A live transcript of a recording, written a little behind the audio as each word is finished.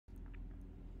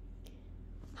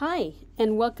Hi,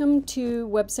 and welcome to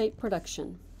Website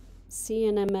Production,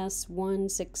 CNMS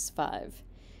 165.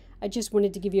 I just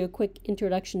wanted to give you a quick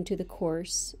introduction to the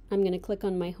course. I'm going to click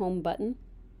on my home button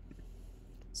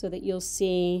so that you'll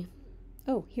see,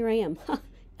 oh, here I am,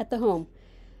 at the home.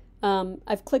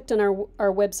 I've clicked on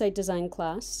our website design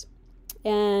class,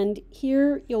 and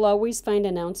here you'll always find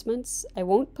announcements. I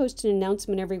won't post an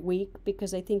announcement every week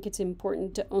because I think it's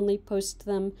important to only post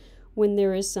them when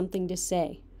there is something to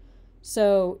say.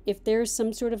 So if there's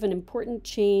some sort of an important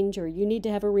change or you need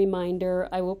to have a reminder,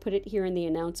 I will put it here in the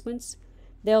announcements.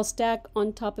 They'll stack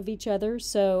on top of each other,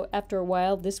 so after a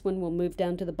while this one will move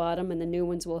down to the bottom and the new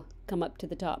ones will come up to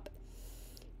the top.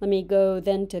 Let me go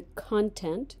then to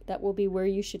content. That will be where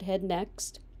you should head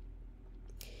next.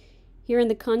 Here in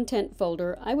the content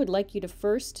folder, I would like you to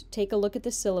first take a look at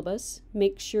the syllabus,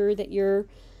 make sure that you're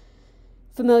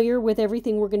familiar with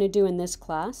everything we're going to do in this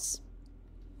class.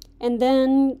 And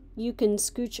then you can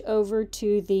scooch over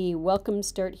to the Welcome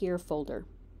Start Here folder.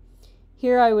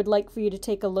 Here I would like for you to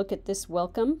take a look at this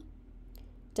welcome.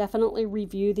 Definitely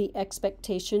review the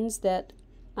expectations that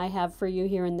I have for you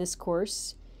here in this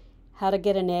course. How to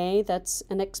get an A, that's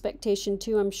an expectation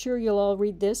too. I'm sure you'll all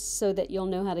read this so that you'll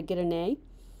know how to get an A.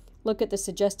 Look at the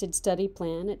suggested study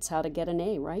plan. It's how to get an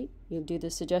A, right? You'll do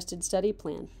the suggested study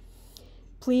plan.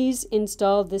 Please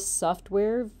install this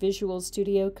software, Visual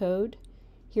Studio Code.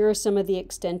 Here are some of the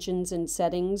extensions and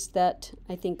settings that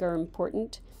I think are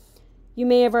important. You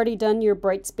may have already done your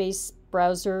Brightspace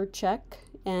browser check,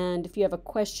 and if you have a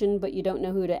question but you don't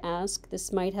know who to ask,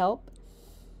 this might help.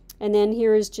 And then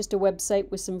here is just a website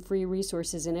with some free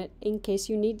resources in it in case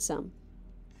you need some.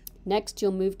 Next,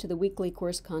 you'll move to the weekly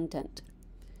course content.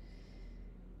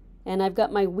 And I've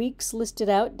got my weeks listed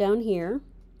out down here,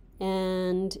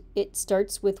 and it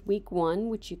starts with week 1,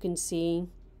 which you can see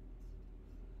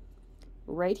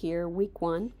right here, week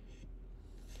 1.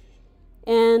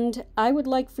 And I would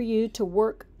like for you to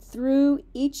work through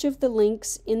each of the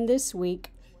links in this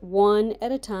week one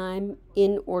at a time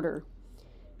in order.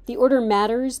 The order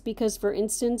matters because, for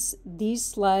instance, these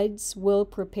slides will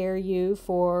prepare you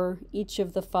for each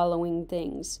of the following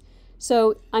things.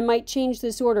 So I might change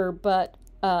this order, but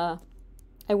I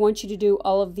want you to do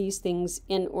all of these things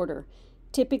in order.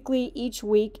 Typically, each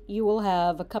week you will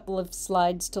have a couple of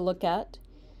slides to look at,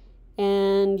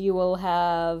 and you will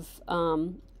have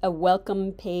a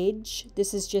welcome page.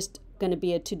 This is just going to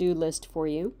be a to-do list for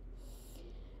you.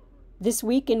 This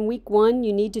week, in week 1,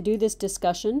 you need to do this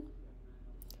discussion.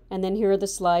 And then here are the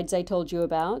slides I told you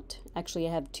about. Actually,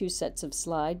 I have 2 sets of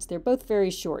slides. They're both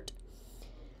very short.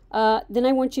 Then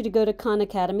I want you to go to Khan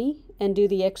Academy and do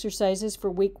the exercises for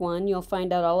week 1. You'll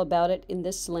find out all about it in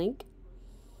this link.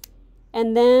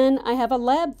 And then I have a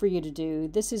lab for you to do.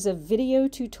 This is a video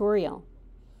tutorial.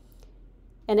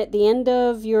 And at the end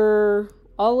of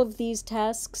all of these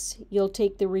tasks, you'll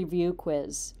take the review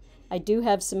quiz. I do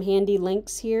have some handy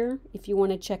links here if you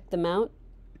want to check them out.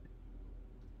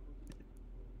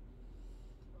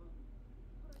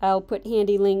 I'll put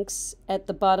handy links at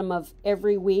the bottom of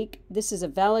every week. This is a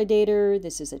validator,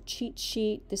 this is a cheat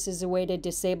sheet, this is a way to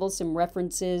disable some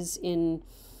references in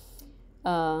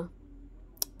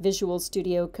Visual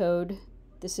Studio Code.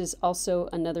 This is also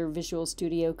another Visual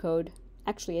Studio Code.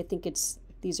 Actually, I think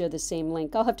these are the same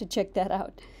link. I'll have to check that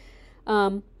out.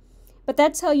 But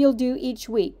that's how you'll do each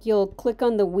week. You'll click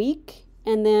on the week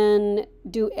and then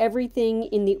do everything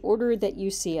in the order that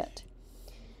you see it.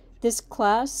 This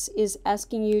class is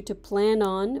asking you to plan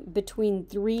on between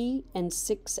 3 and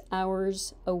 6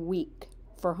 hours a week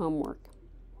for homework.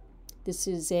 This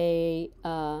is a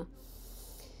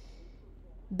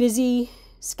busy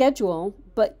schedule,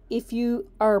 but if you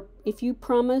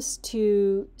promise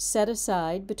to set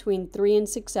aside between 3 and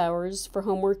 6 hours for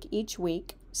homework each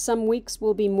week, some weeks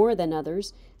will be more than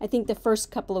others. I think the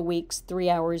first couple of weeks, 3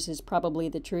 hours is probably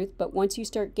the truth, but once you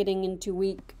start getting into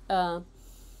week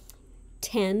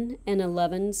 10 and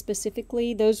 11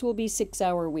 specifically, those will be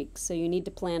 6-hour weeks, so you need to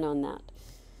plan on that.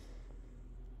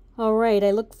 All right,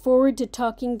 I look forward to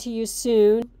talking to you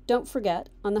soon. Don't forget,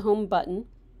 on the home button,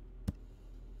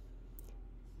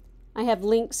 I have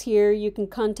links here. You can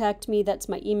contact me. That's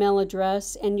my email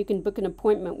address, and you can book an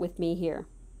appointment with me here.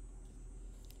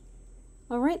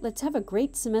 All right, let's have a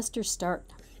great semester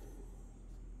start.